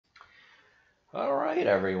All right,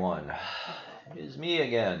 everyone. It's me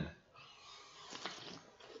again.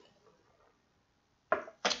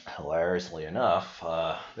 Hilariously enough,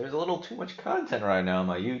 there's a little too much content right now on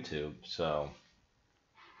my YouTube, so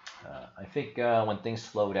I think when things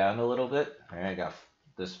slow down a little bit, I got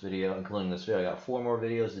this video, including this video, I got 4 more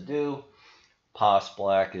videos to do.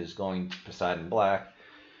 Black is going, Poseidon Black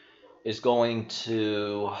is going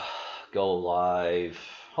to go live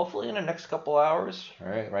hopefully in the next couple hours. All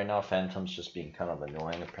right, right now Phantom's just being kind of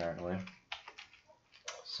annoying apparently.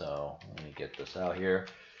 So let me get this out here.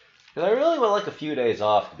 Because I really would like a few days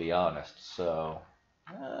off, to be honest. So,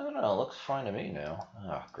 I don't know. It looks fine to me now.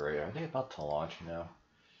 Oh, great. Are they about to launch now?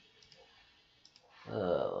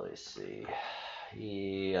 Let me see.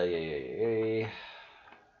 Yeah.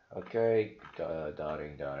 Okay.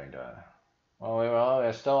 Dotting. Oh,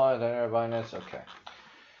 we're still on there, Binance. Okay.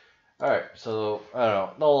 Alright, so, I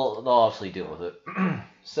don't know. They'll obviously deal with it.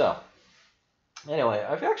 So, anyway,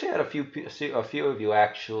 I've actually had a few of you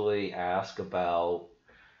actually ask about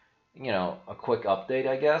a quick update,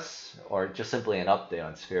 I guess, or just simply an update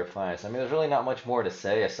on Sphere Finance. I mean, there's really not much more to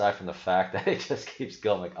say aside from the fact that it just keeps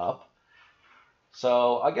going up.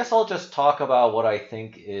 So I guess I'll just talk about what I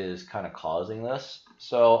think is kind of causing this.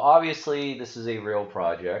 So obviously this is a real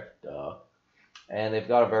project, and they've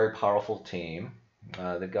got a very powerful team.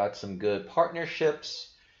 They've got some good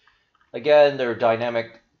partnerships. Again, their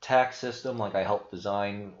dynamic tax system, like I helped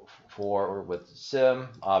design for with Sim,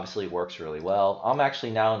 obviously works really well. I'm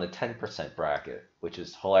actually now in the 10% bracket, which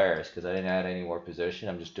is hilarious because I didn't add any more position.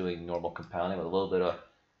 I'm just doing normal compounding with a little bit of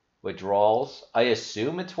withdrawals. I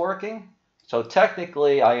assume it's working. So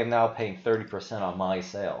technically, I am now paying 30% on my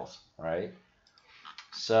sales, right?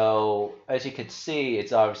 So as you can see,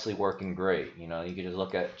 it's obviously working great. You can just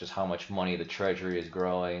look at just how much money the treasury is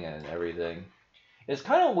growing and everything. It's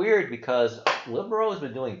kind of weird because Libero has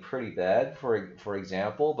been doing pretty bad, for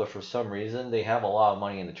example, but for some reason they have a lot of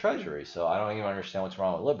money in the treasury, so I don't even understand what's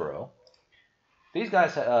wrong with Libero. These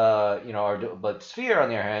guys, but Sphere on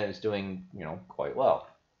the other hand is doing, quite well.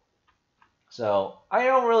 So I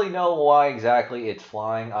don't really know why exactly it's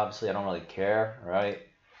flying. Obviously, I don't really care, right?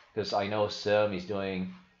 Because I know Sim, he's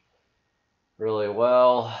doing really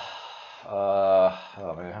well. Oh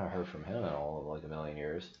man, I haven't heard from him in like a million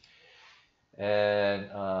years. And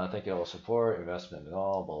thank you all support, investment and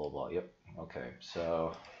all, blah, blah, blah. Yep. Okay.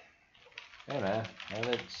 So, hey man, I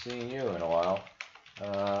haven't seen you in a while.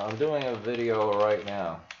 I'm doing a video right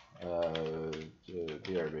now.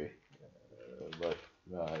 BRB. But,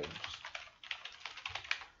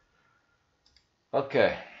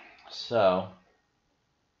 okay. So,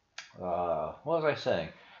 what was I saying?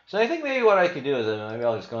 So I think maybe what I could do is maybe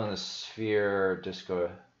I'll just go in the Sphere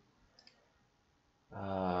Discord.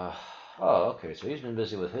 Oh, okay, so he's been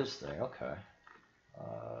busy with his thing, okay.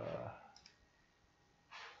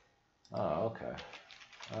 Oh, okay.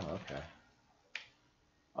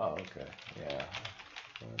 Oh, okay, yeah.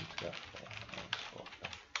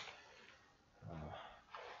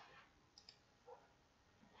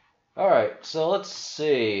 Alright, so let's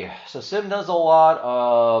see. So Sim does a lot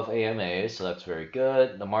of AMAs, so that's very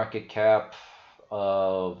good. The market cap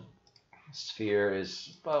of Sphere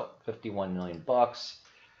is about 51 million bucks.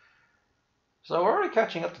 So we're already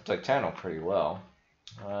catching up to Titano pretty well.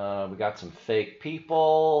 We got some fake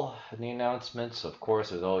people in the announcements. Of course,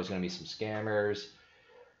 there's always going to be some scammers.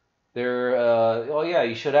 Oh yeah,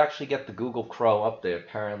 you should actually get the Google Chrome update.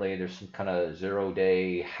 Apparently, there's some kind of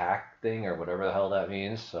 0-day hack thing or whatever the hell that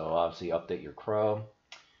means. So obviously, update your Chrome.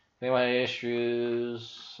 Any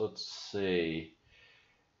issues? Let's see.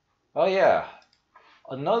 Oh yeah,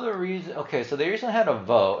 another reason. Okay, so they recently had a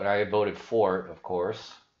vote, and I voted for it, of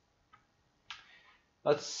course.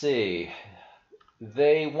 Let's see.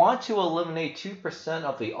 They want to eliminate 2%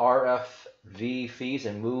 of the RFV fees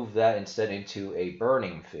and move that instead into a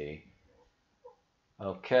burning fee.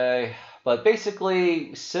 Okay, but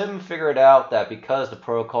basically Sim figured out that because the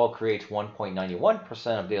protocol creates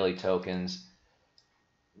 1.91% of daily tokens,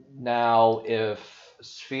 now if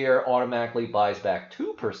Sphere automatically buys back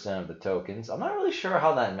 2% of the tokens, I'm not really sure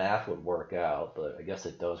how that math would work out, but I guess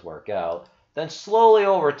it does work out. Then slowly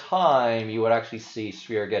over time, you would actually see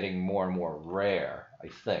Sphere getting more and more rare, I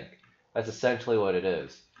think. That's essentially what it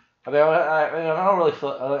is. I mean, I don't really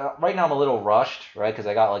feel... right now I'm a little rushed, right? Because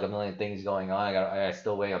I got like a million things going on. I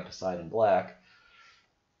still wait on Poseidon Black.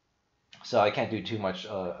 So I can't do too much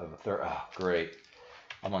of a third... Oh, great.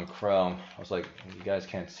 I'm on Chrome. I was like, you guys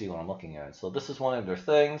can't see what I'm looking at. So this is one of their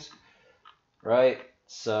things, right?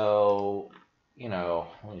 So,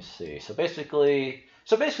 let me see. So basically,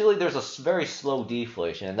 there's a very slow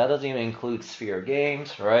deflation, and that doesn't even include Sphere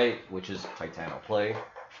Games, right? Which is Titano Play,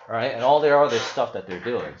 right? And all their other stuff that they're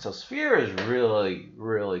doing. So Sphere is really,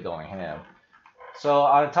 really going ham. So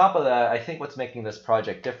on top of that, I think what's making this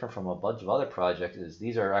project different from a bunch of other projects is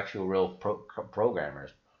these are actual real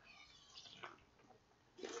programmers.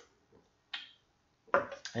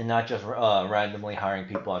 And not just randomly hiring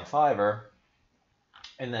people on Fiverr.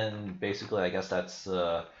 And then basically, I guess that's...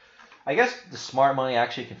 I guess the smart money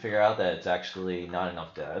actually can figure out that it's actually not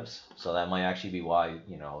enough devs. So that might actually be why,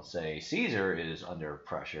 you know, say Caesar is under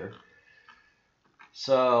pressure.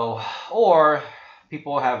 So, or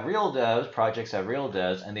people have real devs, projects have real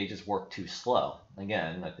devs, and they just work too slow.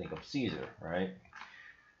 Again, I think of Caesar, right?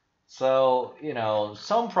 So, you know,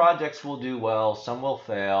 some projects will do well, some will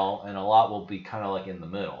fail, and a lot will be kind of like in the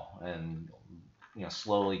middle and, you know,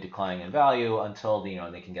 slowly declining in value until, you know,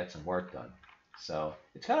 they can get some work done. So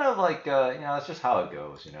it's kind of like, you know, that's just how it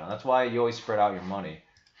goes, you know. That's why you always spread out your money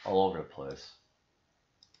all over the place.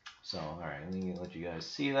 So, all right, let me let you guys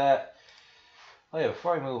see that. Oh yeah,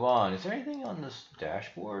 before I move on, is there anything on this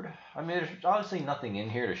dashboard? I mean, there's obviously nothing in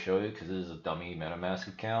here to show you because this is a dummy MetaMask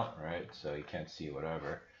account, right? So you can't see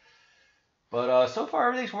whatever. But so far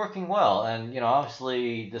everything's working well, and you know,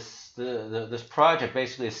 obviously this project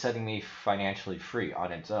basically is setting me financially free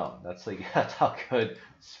on its own. That's like that's how good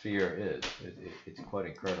Sphere is. It's quite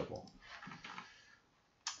incredible.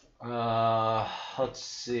 Let's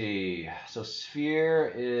see. So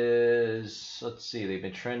Sphere is, let's see, they've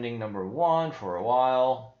been trending #1 for a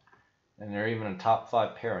while, and they're even a top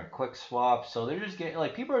 5 pair in QuickSwap. So they're just getting,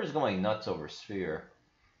 like, people are just going nuts over Sphere.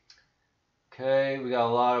 Okay, we got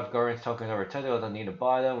a lot of governance tokens over Tether. We don't need to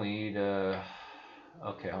buy them. We need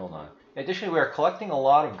okay, hold on. Additionally, we are collecting a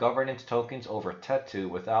lot of governance tokens over Tetu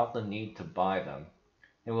without the need to buy them.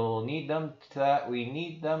 And we'll need them we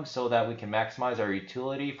need them so that we can maximize our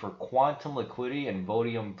utility for quantum liquidity and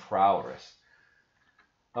Vodium prowess.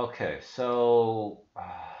 Okay, so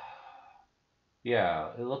yeah,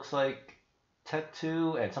 it looks like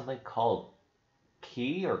Tetu and something called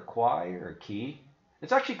Key or Quai or Key.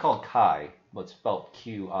 It's actually called Kai, but it's spelled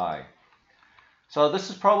QI. So this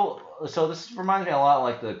is this reminds me a lot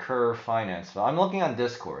like the Curve Finance. So I'm looking on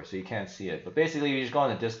Discord, so you can't see it. But basically, you just go on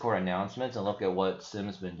the Discord announcements and look at what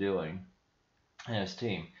Sim's been doing and his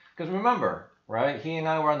team. Because remember, right? He and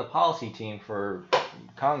I were on the policy team for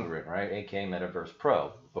Congruent, right? AKA Metaverse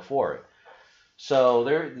Pro before it. So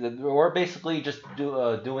we're basically just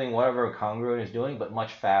doing whatever Congruent is doing, but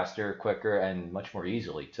much faster, quicker, and much more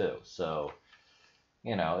easily too. So,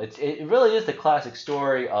 you know, it really is the classic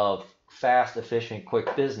story of fast, efficient,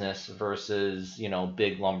 quick business versus, you know,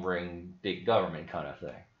 big lumbering, big government kind of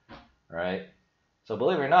thing, right? So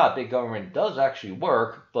believe it or not, big government does actually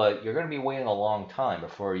work, but you're going to be waiting a long time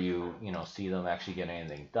before you know, see them actually get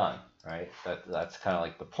anything done, right? That's kind of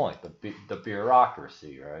like the point, the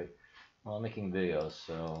bureaucracy, right? Well, I'm making videos,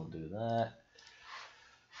 so I'll do that.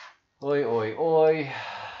 Oi, oi, oi.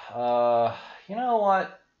 You know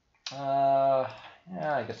what?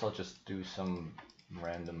 Yeah, I guess I'll just do some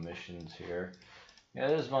random missions here. Yeah,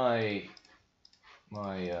 this is my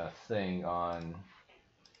thing on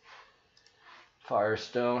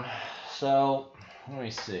Firestone. So let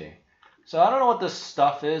me see. So I don't know what this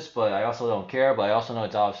stuff is, but I also don't care. But I also know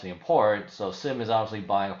it's obviously important. So Sim is obviously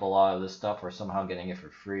buying up a lot of this stuff, or somehow getting it for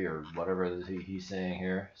free, or whatever he's saying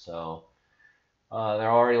here. So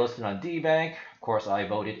they're already listed on DBank. Of course, I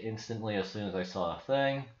voted instantly as soon as I saw a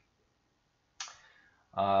thing.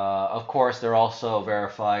 Of course, they're also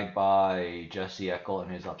verified by Jesse Eckel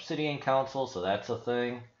and his Obsidian Council, so that's a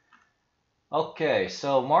thing. Okay,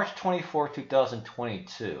 so March 24,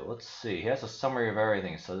 2022. Let's see. He has a summary of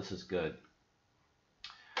everything, so this is good.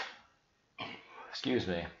 Excuse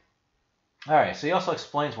me. Alright, so he also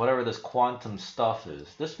explains whatever this quantum stuff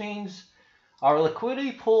is. This means our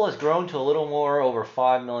liquidity pool has grown to a little more over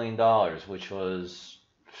 $5 million, which was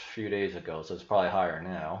a few days ago, so it's probably higher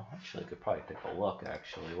now. Actually, I could probably take a look,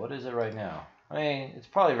 actually. What is it right now? I mean, it's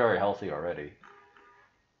probably very healthy already.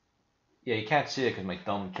 Yeah, you can't see it because my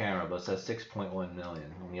dumb camera, but it says 6.1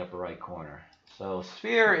 million in the upper right corner. So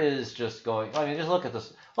Sphere is just going, I mean, just look at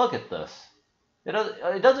this. Look at this. It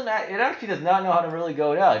actually does not know how to really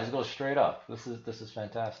go down. It just goes straight up. This is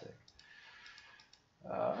fantastic.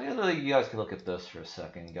 You guys can look at this for a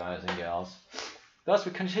second, guys and gals. Thus,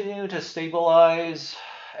 we continue to stabilize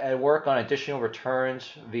and work on additional returns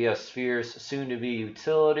via Sphere's soon-to-be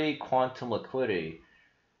utility, quantum liquidity.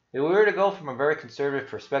 If we were to go from a very conservative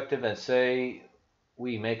perspective and say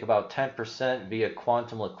we make about 10% via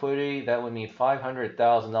quantum liquidity, that would mean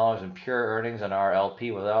 $500,000 in pure earnings on our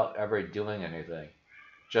LP without ever doing anything,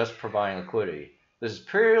 just providing liquidity. This is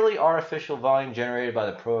purely artificial volume generated by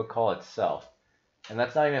the protocol itself. And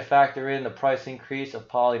that's not even factor in the price increase of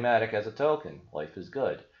Polymatic as a token. Life is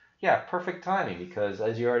good. Yeah, perfect timing because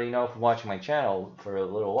as you already know from watching my channel for a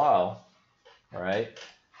little while, all right,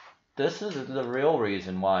 this is the real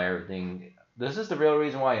reason why this is the real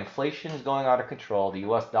reason why inflation is going out of control, the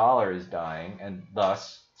US dollar is dying, and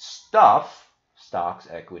thus stocks,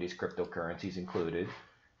 equities, cryptocurrencies included,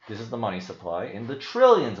 this is the money supply in the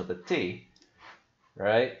trillions of the T,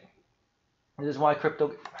 right? This is why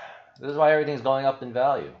everything's going up in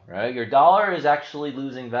value, right? Your dollar is actually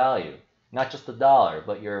losing value. Not just the dollar,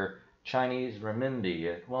 but your Chinese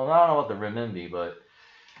renminbi. Well, I don't know about the renminbi, but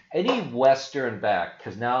any Western back,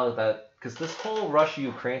 because this whole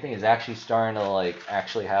Russia-Ukraine thing is actually starting to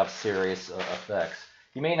actually have serious effects.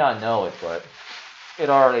 You may not know it, but it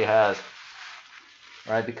already has,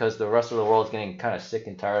 right? Because the rest of the world is getting kind of sick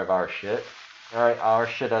and tired of our shit, right? Our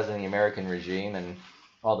shit as in the American regime and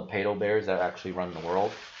all the pedo bears that actually run the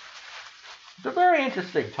world. It's a very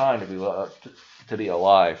interesting time to be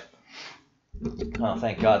alive. Oh,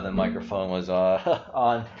 thank God the microphone was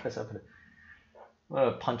on because I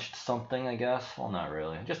punched something, I guess. Well, not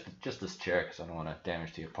really. Just this chair because I don't want to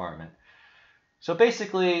damage the apartment. So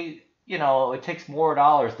basically, it takes more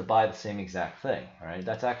dollars to buy the same exact thing, right?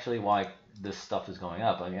 That's actually why this stuff is going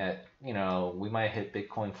up. I mean, we might hit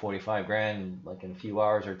Bitcoin 45 grand in a few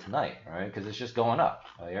hours or tonight, right? Because it's just going up.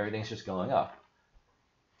 Everything's just going up.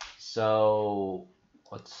 So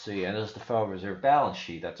let's see, and there's the Federal Reserve balance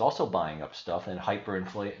sheet that's also buying up stuff and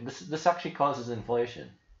hyperinflation. This actually causes inflation,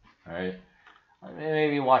 all right?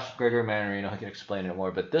 Maybe watch Gregory Mannarino, he can explain it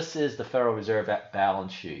more, but this is the Federal Reserve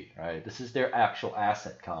balance sheet, right? This is their actual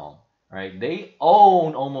asset column, right? They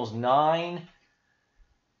own almost $9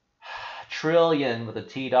 trillion with a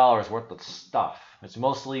T dollars worth of stuff. It's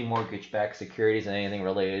mostly mortgage-backed securities and anything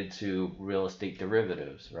related to real estate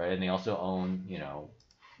derivatives, right? And they also own,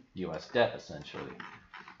 U.S. debt, essentially.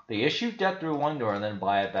 They issue debt through one door and then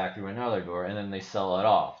buy it back through another door, and then they sell it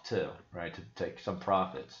off, too, right, to take some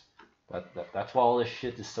profits. That's why all this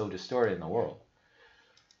shit is so distorted in the world.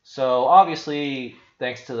 So, obviously,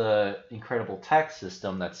 thanks to the incredible tax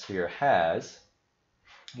system that Sphere has,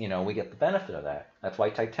 we get the benefit of that. That's why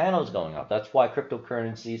Titano is going up. That's why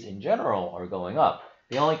cryptocurrencies in general are going up.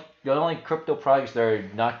 The only crypto projects that are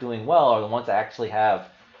not doing well are the ones that actually have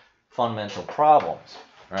fundamental problems,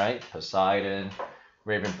 right? Poseidon,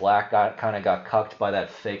 Raven Black kind of got cucked by that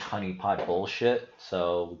fake honeypot bullshit,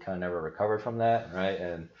 so we kind of never recovered from that, right?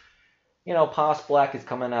 And Pos Black is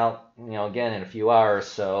coming out, again in a few hours,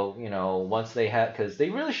 so once they had, because they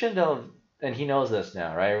really shouldn't have. And he knows this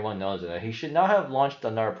now, right? Everyone knows it. He should not have launched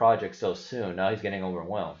another project so soon. Now he's getting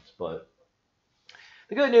overwhelmed. But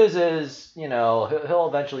the good news is, he'll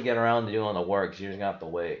eventually get around to doing the work. So you're just gonna have to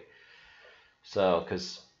wait. So,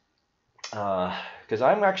 because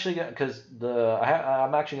I'm actually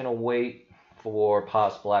gonna wait for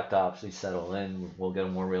Pos Black to obviously settle in. We'll get a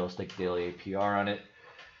more realistic daily APR on it.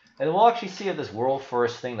 And we'll actually see if this world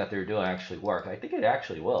first thing that they're doing actually work. I think it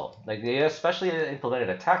actually will. They especially implemented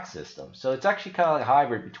a tax system. So it's actually kind of like a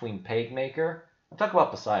hybrid between PegMaker. I'm talking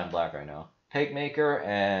about Poseidon Black right now. PegMaker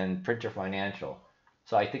and Printer Financial.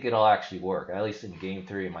 So I think it'll actually work. At least in game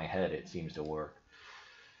theory in my head, it seems to work.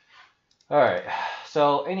 Alright.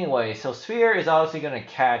 So anyway, so Sphere is obviously going to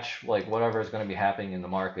catch whatever is going to be happening in the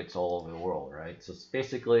markets all over the world, right? So it's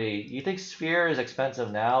basically, you think Sphere is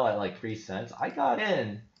expensive now at 3 cents? I got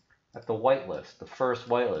in at the whitelist, the first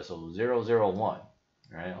whitelist, so 001,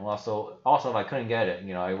 right? Also, if I couldn't get it,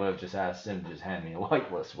 I would have just asked him to just hand me a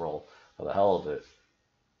whitelist roll for the hell of it,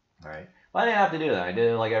 right? But I didn't have to do that. I did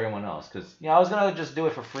it like everyone else, because I was gonna just do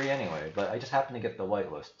it for free anyway. But I just happened to get the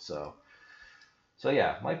whitelist, so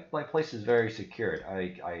yeah, my place is very secured.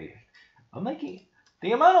 I'm making.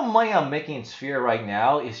 The amount of money I'm making in Sphere right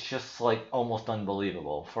now is just almost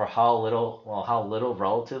unbelievable for how little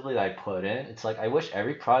relatively I put in. It's I wish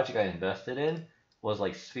every project I invested in was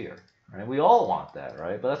like Sphere, right? We all want that,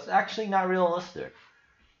 right? But that's actually not realistic,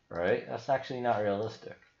 right? That's actually not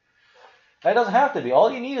realistic. That doesn't have to be.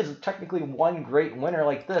 All you need is technically one great winner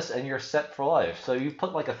like this, and you're set for life. So you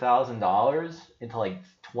put $1,000 into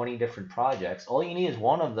 20 different projects. All you need is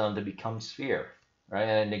one of them to become Sphere. Right,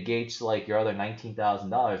 and it negates your other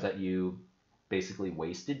 $19,000 that you basically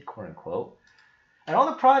wasted, quote unquote. And all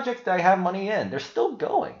the projects that I have money in, they're still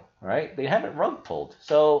going, right? They haven't rug pulled,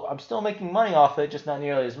 so I'm still making money off it, just not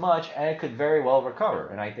nearly as much, and it could very well recover,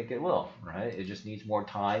 and I think it will, right? It just needs more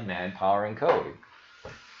time, manpower, and code.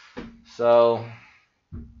 So,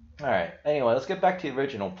 all right. Anyway, let's get back to the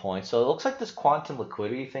original point. So it looks like this quantum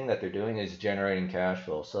liquidity thing that they're doing is generating cash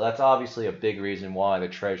flow. So that's obviously a big reason why the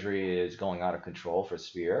treasury is going out of control for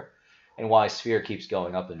Sphere and why Sphere keeps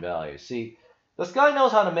going up in value. See, This guy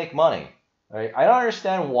knows how to make money. Right? I don't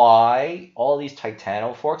understand why all these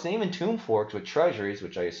Titano forks and even Tomb forks with treasuries,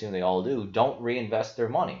 which I assume they all do, don't reinvest their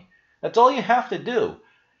money. That's all you have to do.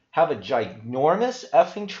 Have a ginormous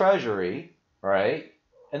effing treasury, right?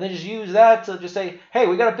 And then just use that to just say, hey,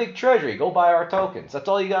 we got a big treasury. Go buy our tokens. That's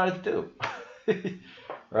all you got to do.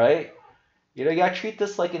 Right? You know, you gotta treat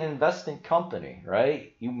this like an investment company,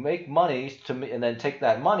 right? You make money and then take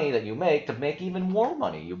that money that you make to make even more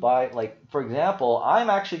money. You buy, like, for example, I'm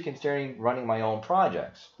actually considering running my own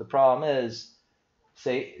projects. The problem is,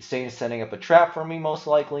 say setting up a trap for me most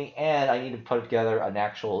likely, and I need to put together an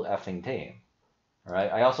actual effing team,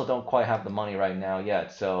 right? I also don't quite have the money right now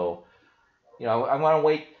yet, so, you know, I want to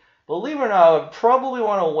wait. Believe it or not, I would probably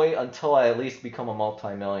want to wait until I at least become a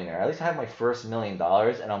multimillionaire. At least I have my first $1 million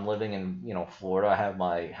and I'm living in, you know, Florida. I have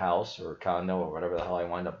my house or condo or whatever the hell I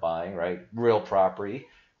wind up buying, right? Real property.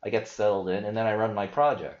 I get settled in and then I run my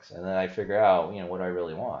projects and then I figure out, you know, what I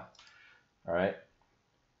really want. All right.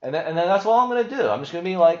 And then that's all I'm going to do. I'm just going to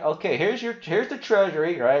be like, okay, here's the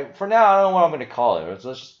treasury, right? For now, I don't know what I'm going to call it. Let's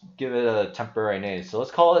just give it a temporary name. So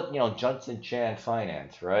let's call it, you know, Johnson Chan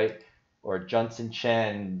Finance, right? Or Johnson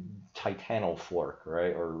Chan Titano fork,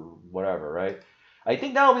 right? Or whatever, right? I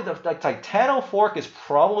think that'll be the Titano fork is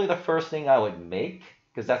probably the first thing I would make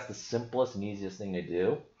because that's the simplest and easiest thing to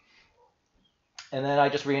do. And then I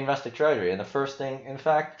just reinvest the treasury. And the first thing, in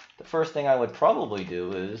fact, the first thing I would probably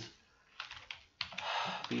do is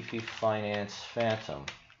Defi Finance Phantom.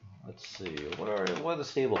 Let's see, what are the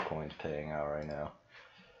stable coins paying out right now?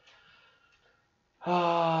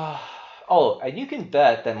 Oh, and you can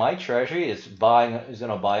bet that my treasury is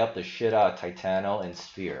gonna buy up the shit out of Titano and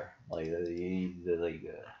Sphere.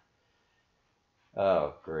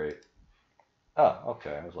 Oh, great. Oh,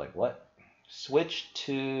 okay. I was like, what? Switch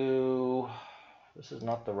to. This is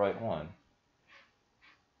not the right one.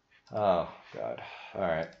 Oh God. All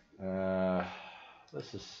right.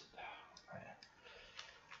 This is.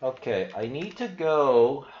 Okay, I need to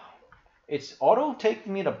go. It's auto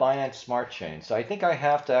taking me to Binance Smart Chain, so I think I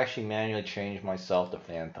have to actually manually change myself to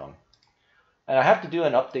Phantom. And I have to do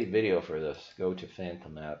an update video for this. Go to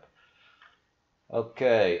Phantom app.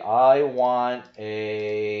 Okay, I want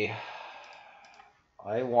a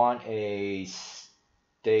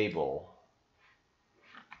stable.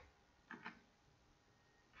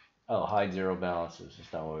 Oh, hide zero balances.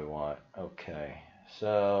 That's not what we want. Okay.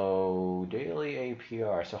 So, daily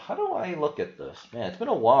APR. So how do I look at this? Man, it's been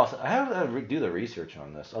a while. I have to do the research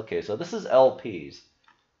on this. Okay, so this is LPs.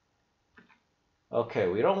 Okay,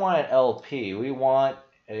 we don't want an LP. We want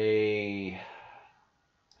a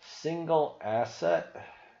single asset.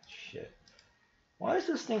 Shit. Why is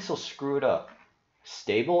this thing so screwed up?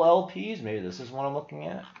 Stable LPs? Maybe this is what I'm looking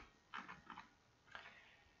at.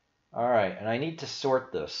 Alright, and I need to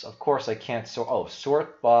sort this. Of course I can't sort. Oh,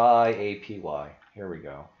 sort by APY. Here we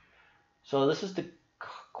go. So this is the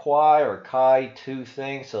Quai or Chi 2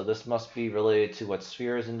 thing. So this must be related to what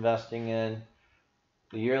Sphere is investing in.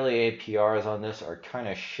 The yearly APRs on this are kind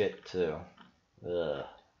of shit too. Ugh.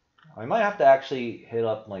 I might have to actually hit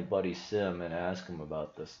up my buddy Sim and ask him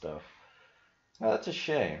about this stuff. Oh, that's a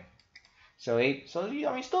shame. So I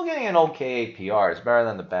mean, still getting an okay APR. It's better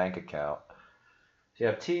than the bank account. So you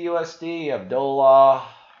have TUSD, you have DOLA,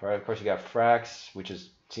 right? Of course you got Frax, which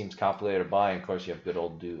seems complicated to buy. And of course you have good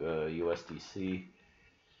old USDC.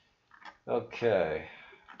 Okay.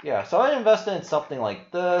 Yeah, so I invested in something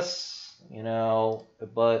like this, you know,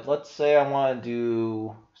 but let's say I want to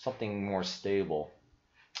do something more stable.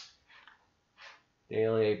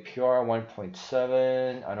 Daily APR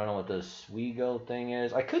 1.7. I don't know what this WeGo thing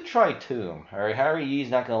is. I could try Tomb. All right, Harry Yee's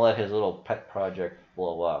not going to let his little pet project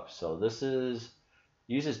blow up. So this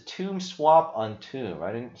uses Tomb swap on Tomb.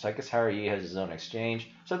 So I guess Harry Yee has his own exchange.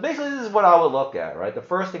 So basically this is what I would look at, right? The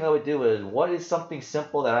first thing I would do is what is something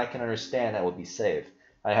simple that I can understand that would be safe.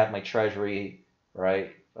 I have my treasury,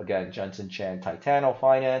 right? Again, Johnson Chan Titano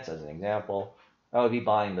Finance as an example. I would be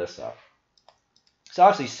buying this up. So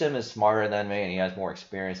obviously Sim is smarter than me and he has more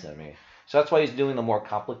experience than me. So that's why he's doing the more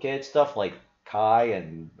complicated stuff like Kai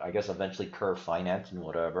and I guess eventually Curve Finance and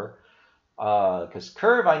whatever. Because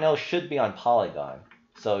Curve I know should be on Polygon.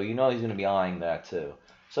 So you know he's going to be eyeing that too.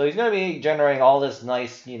 So he's going to be generating all this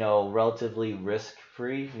nice, you know, relatively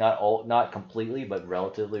risk-free. Not completely, but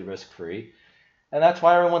relatively risk-free. And that's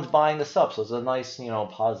why everyone's buying this up. So it's a nice, you know,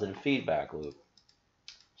 positive feedback loop.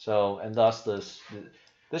 So, and thus this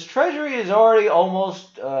treasury is already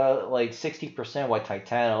almost like 60% what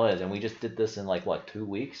Titano is, and we just did this in like what 2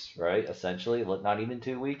 weeks, right? Essentially, not even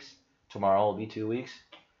 2 weeks. Tomorrow will be 2 weeks.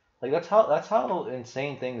 Like that's how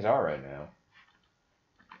insane things are right now.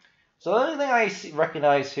 So the only thing I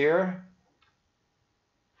recognize here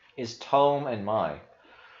is Tome and Mai.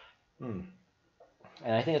 And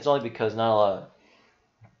I think it's only because not a lot.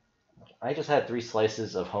 I just had 3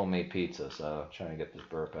 slices of homemade pizza, so I'm trying to get this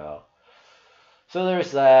burp out. So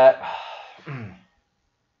there's that.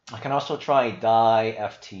 I can also try DAI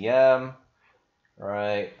FTM,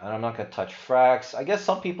 right? And I'm not going to touch Frax. I guess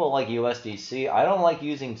some people like USDC. I don't like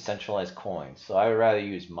using centralized coins, so I would rather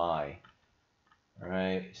use Mai.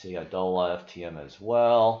 Right? So you got DOLA FTM as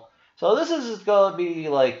well. So this is going to be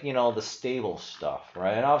like, you know, the stable stuff,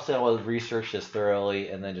 right? And obviously I will research this thoroughly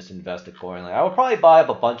and then just invest accordingly. I would probably buy up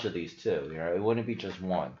a bunch of these too, you know, it wouldn't be just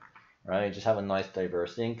one, right? Just have a nice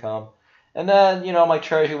diverse income. And then, you know, my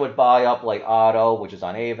treasury would buy up like Auto, which is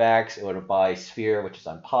on AVAX. It would buy Sphere, which is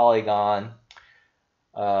on Polygon.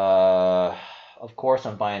 Of course,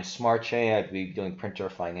 I'm buying Smart Chain. I'd be doing Printer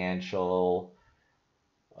Financial.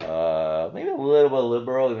 Maybe a little bit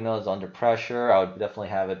liberal, even though it's under pressure. I would definitely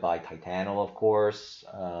have it by Titano, of course.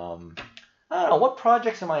 I don't know, what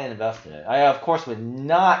projects am I invested in? I, of course, would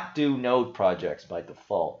not do node projects by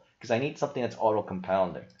default, because I need something that's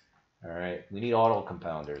auto-compounding. All right, we need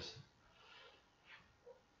auto-compounders.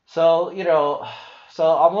 So, you know,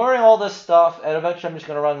 so I'm learning all this stuff, and eventually I'm just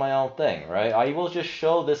going to run my own thing, right? I will just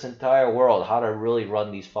show this entire world how to really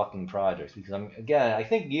run these fucking projects. Because, again, I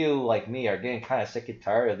think you, like me, are getting kind of sick and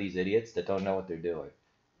tired of these idiots that don't know what they're doing,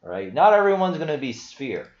 right? Not everyone's going to be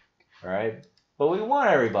Sphere, right? But we want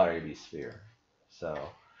everybody to be Sphere. So,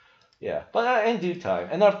 yeah. But in due time.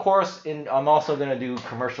 And then, of course, I'm also going to do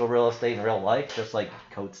commercial real estate in real life, just like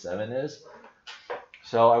Code 7 is.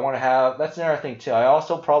 So I want to have, that's another thing too. I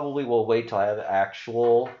also probably will wait till I have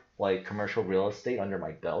actual like commercial real estate under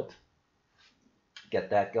my belt. Get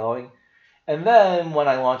that going. And then when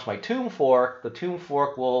I launch my Tomb fork, the Tomb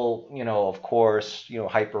fork will, you know, of course, you know,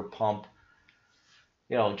 hyper pump,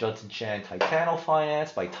 you know, Judson Chan Titano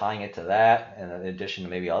Finance by tying it to that. And in addition to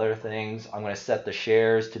maybe other things, I'm going to set the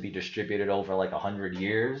shares to be distributed over like 100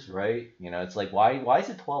 years, right? You know, it's like, why is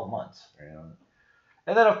it 12 months? You know?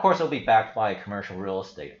 And then, of course, it'll be backed by commercial real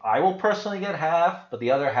estate. I will personally get half, but the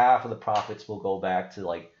other half of the profits will go back to,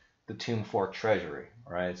 like, the Tomb Fork Treasury,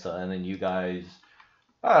 right? So, and then you guys,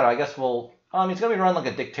 I don't know, I guess we'll, it's going to be run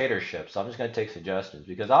like a dictatorship, so I'm just going to take suggestions,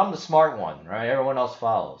 because I'm the smart one, right? Everyone else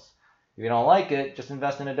follows. If you don't like it, just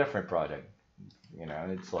invest in a different project. You know,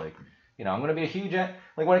 it's like, you know, I'm going to be a huge, like,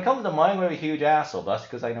 when it comes to money, I'm going to be a huge asshole, but that's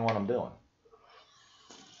because I know what I'm doing.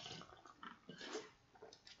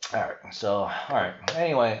 Alright, so, alright.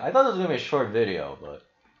 Anyway, I thought this was going to be a short video, but,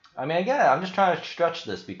 I mean, again, I'm just trying to stretch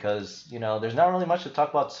this because, you know, there's not really much to talk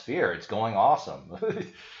about Sphere. It's going awesome.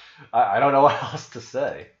 I don't know what else to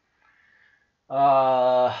say.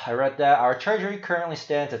 I read that. Our treasury currently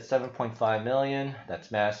stands at 7.5 million.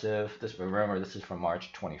 That's massive. Remember, this is from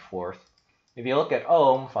March 24th. If you look at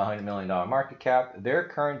Ohm, $500 million market cap, their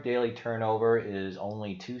current daily turnover is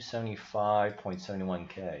only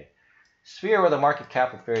 275.71K. Sphere, with a market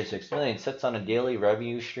cap of 36 million, sits on a daily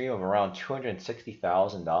revenue stream of around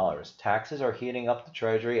 $260,000. Taxes are heating up the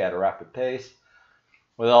treasury at a rapid pace.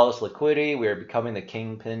 With all this liquidity, we are becoming the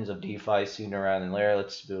kingpins of DeFi sooner rather than later.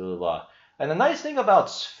 Let's blah, blah, blah. And the nice thing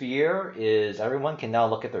about Sphere is everyone can now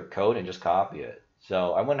look at their code and just copy it.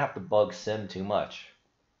 So I wouldn't have to bug Sim too much.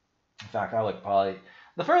 In fact, I would probably,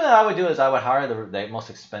 the first thing I would do is I would hire the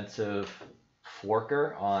most expensive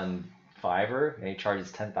forker on Fiverr, and he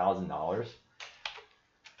charges $10,000.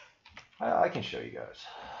 I can show you guys.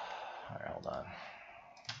 All right, hold on,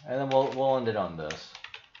 and then we'll end it on this.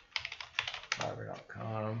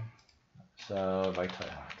 Fiverr.com. So if I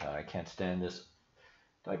type, oh God, I can't stand this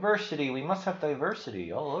diversity. We must have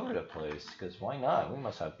diversity all over the place, because why not? We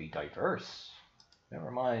must be diverse.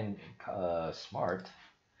 Never mind, smart.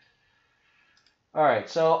 Alright,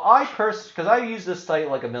 so because I use this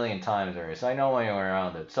site like a million times already, so I know my way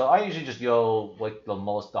around it. So I usually just go like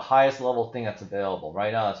the highest level thing that's available.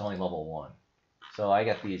 Right now it's only level 1. So I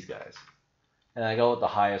get these guys. And I go with the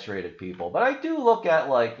highest rated people. But I do look at,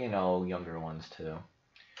 like, you know, younger ones too.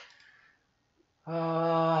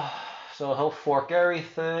 So he'll fork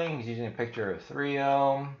everything. He's using a picture of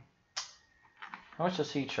 3.0. How much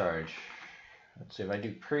does he charge? Let's see, if I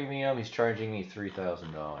do premium, he's charging me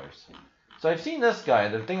 $3,000. So I've seen this guy.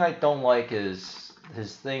 The thing I don't like is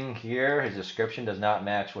his thing here, his description does not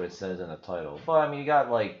match what it says in the title. But I mean, you got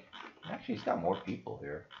like, actually he's got more people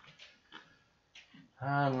here.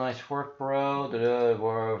 Nice work, bro.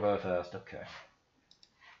 Fast. Okay.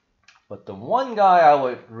 But the one guy I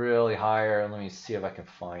would really hire, let me see if I can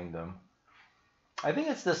find him. I think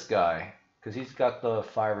it's this guy, because he's got the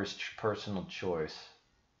Fiverr's personal choice.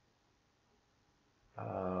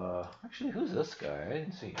 Actually, who's this guy? I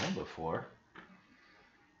didn't see him before.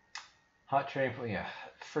 Hot train, yeah.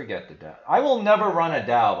 Forget the DAO. I will never run a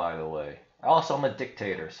DAO, by the way. Also, I'm a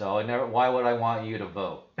dictator, so I never. Why would I want you to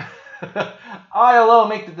vote? I alone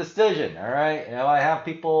make the decision. All right. If I have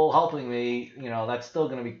people helping me, that's still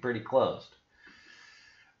going to be pretty closed.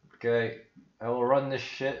 Okay. I will run this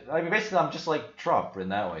shit. I mean, basically, I'm just like Trump in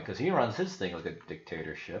that way, because he runs his thing like a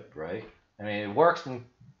dictatorship, right? I mean, it works in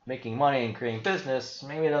making money and creating business.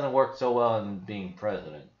 Maybe it doesn't work so well in being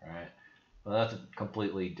president, right? Well, that's a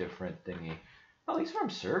completely different thingy. Oh, he's from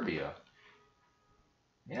Serbia.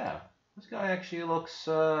 Yeah, this guy actually looks,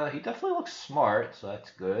 he definitely looks smart, so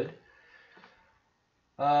that's good.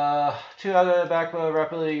 Two other backbone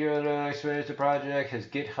rapidly experience the project. His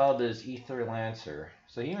GitHub is Ether Lancer,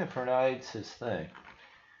 so he even provides his thing.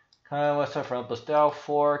 Kind of what's up for plus DAO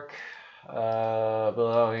fork.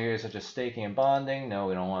 Below here such as staking and bonding. No,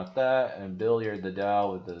 we don't want that. And billiard the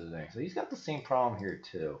DAO with the thing. So he's got the same problem here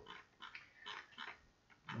too.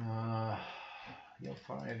 You'll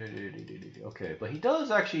find it. Okay, but he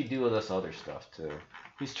does actually do this other stuff too.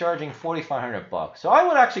 He's charging $4,500. So I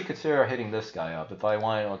would actually consider hitting this guy up if I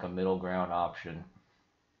wanted like a middle ground option.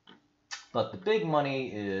 But the big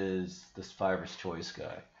money is this Fiverr's Choice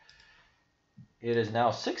guy. It is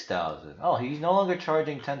now $6,000. Oh, he's no longer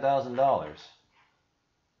charging $10,000.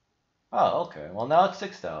 Oh, okay. Well, now it's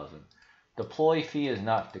 $6,000. Deploy fee is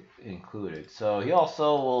not included. So he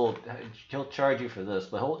also he'll charge you for this,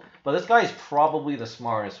 but this guy is probably the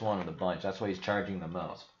smartest one of the bunch. That's why he's charging the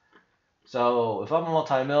most. So if I'm a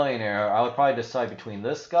multimillionaire, I would probably decide between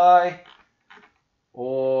this guy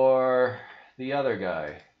or the other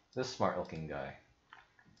guy, this smart looking guy.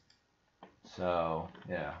 So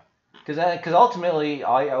yeah. Because ultimately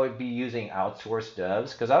I would be using outsourced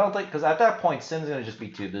devs because at that point Sim's gonna just be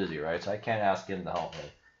too busy, right? So I can't ask him to help me.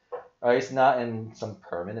 All right, it's not in some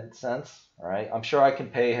permanent sense. All right, I'm sure I can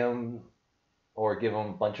pay him or give him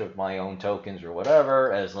a bunch of my own tokens or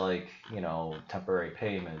whatever as like temporary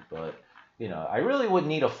payment, but I really would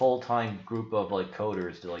need a full-time group of like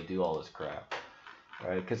coders to like do all this crap,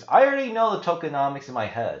 right? Because I already know the tokenomics in my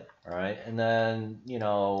head, all right, and then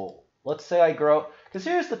let's say I grow. Because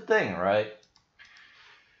here's the thing, right?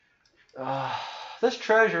 This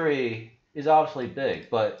treasury is obviously big,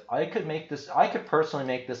 but I could personally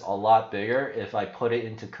make this a lot bigger if I put it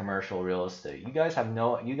into commercial real estate. You guys and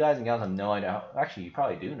gals have no idea. Actually, you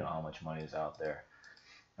probably do know how much money is out there.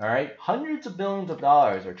 All right, hundreds of billions of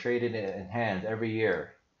dollars are traded in hands every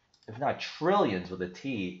year, if not trillions with a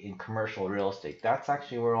T in commercial real estate. That's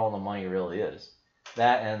actually where all the money really is.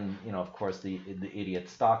 That and of course the idiot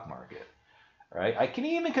stock market. Right? I can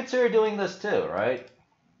even consider doing this too, right?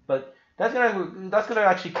 But that's gonna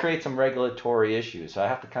actually create some regulatory issues, so I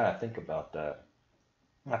have to kind of think about that.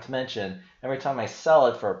 Not to mention, every time I sell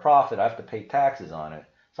it for a profit, I have to pay taxes on it.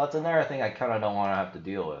 So that's another thing I kind of don't want to have to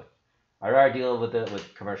deal with. I'd rather deal with it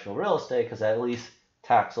with commercial real estate because at least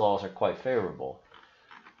tax laws are quite favorable.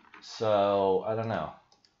 So I don't know,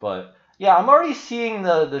 but yeah, I'm already seeing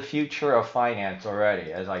the future of finance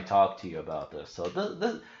already as I talk to you about this. So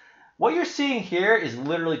this what you're seeing here is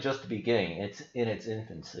literally just the beginning. It's in its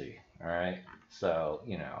infancy. All right. So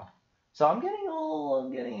so I'm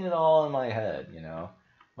getting it all in my head.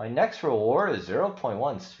 My next reward is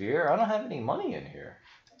 0.1 sphere. I don't have any money in here.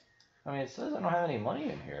 I mean, it says I don't have any money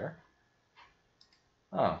in here.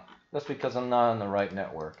 Oh, that's because I'm not on the right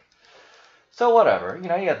network. So whatever, you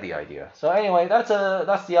get the idea. So anyway, that's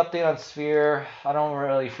the update on Sphere. I don't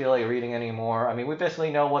really feel like reading anymore. I mean, we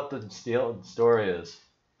basically know what the story is.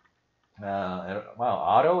 Wow,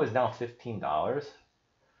 auto is now $15.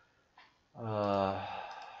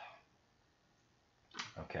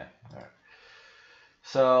 Okay, all right.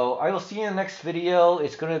 So I will see you in the next video.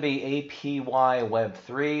 It's going to be APY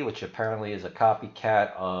Web3, which apparently is a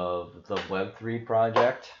copycat of the Web3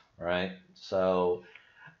 project, right? So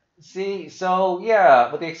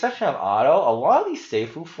yeah, with the exception of Auto, a lot of these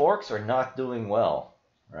Seifu forks are not doing well,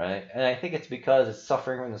 right? And I think it's because it's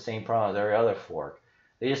suffering from the same problem as every other fork.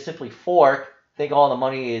 They just simply fork, think all the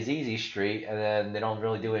money is easy street, and then they don't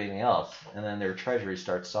really do anything else. And then their treasury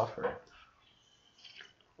starts suffering.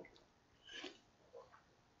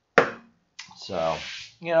 So,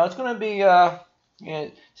 it's going to be, so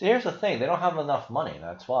here's the thing. They don't have enough money.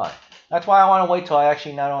 That's why. That's why I want to wait till I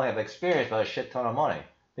actually not only have experience, but a shit ton of money.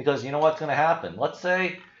 Because you know what's going to happen? Let's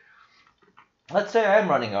say I'm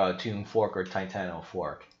running a Tune fork or Titano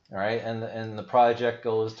fork, all right, and the project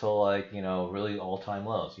goes to like really all-time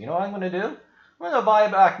lows. You know what I'm going to do? I'm going to buy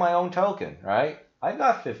back my own token, right? I've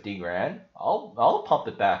got 50 grand. I'll pump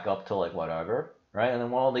it back up to like whatever, right? And then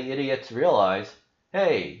when all the idiots realize,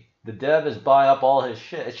 hey, the dev is buying up all his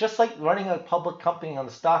shit. It's just like running a public company on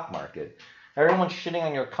the stock market. Everyone's shitting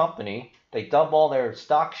on your company. They dump all their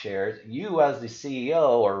stock shares. You, as the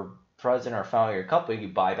CEO or president or founder of your company, you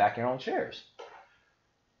buy back your own shares.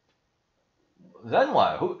 Then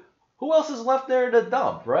what? Who else is left there to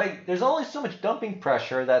dump, right? There's only so much dumping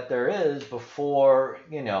pressure that there is before,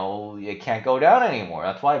 you know, it can't go down anymore.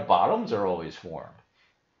 That's why bottoms are always formed.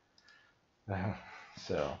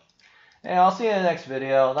 So, and I'll see you in the next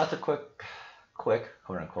video. That's a quick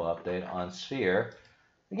quote-unquote update on Sphere.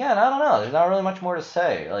 Again, I don't know. There's not really much more to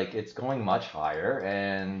say. Like, it's going much higher,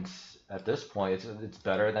 and at this point, it's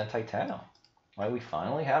better than Titano. Right? We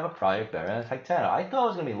finally have a project better than Titano. I thought it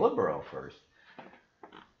was going to be Libero first.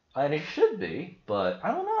 And it should be, but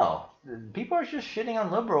I don't know. People are just shitting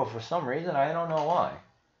on Libero for some reason. I don't know why.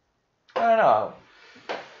 I don't know.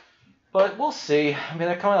 But we'll see. I mean,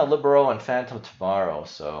 they're coming out Libero and Phantom tomorrow,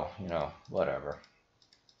 so, you know, whatever.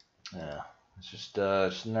 Yeah. It's just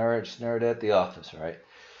nerd at the office, right?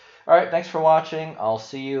 Alright, thanks for watching. I'll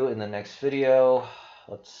see you in the next video.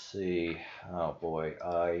 Let's see. Oh boy,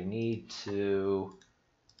 I need to...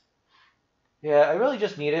 Yeah, I really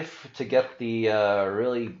just need it to get the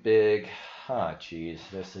really big... Ah, jeez,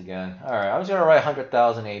 this again. Alright, I was going to write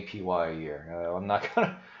 100,000 APY a year. I'm not going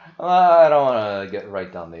to... I don't want to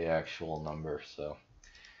write down the actual number, so...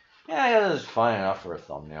 Yeah, this is fine enough for a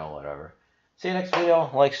thumbnail, whatever. See you next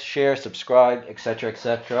video. Like, share, subscribe, etc.,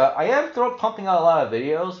 etc. I am pumping out a lot of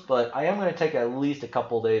videos, but I am going to take at least a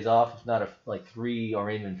couple days off, if not like 3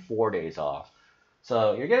 or even 4 days off.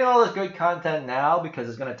 So you're getting all this good content now because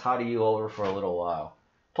it's going to tide you over for a little while.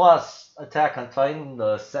 Plus, Attack on Titan,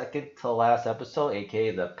 the second to last episode,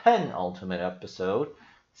 aka the penultimate episode,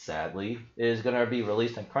 sadly, is going to be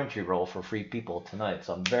released on Crunchyroll for free people tonight.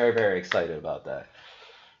 So I'm very, very excited about that.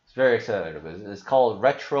 It's very excited. It's called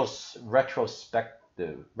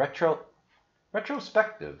retrospective.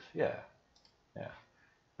 Retrospective. Yeah. All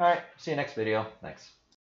right. See you next video. Thanks.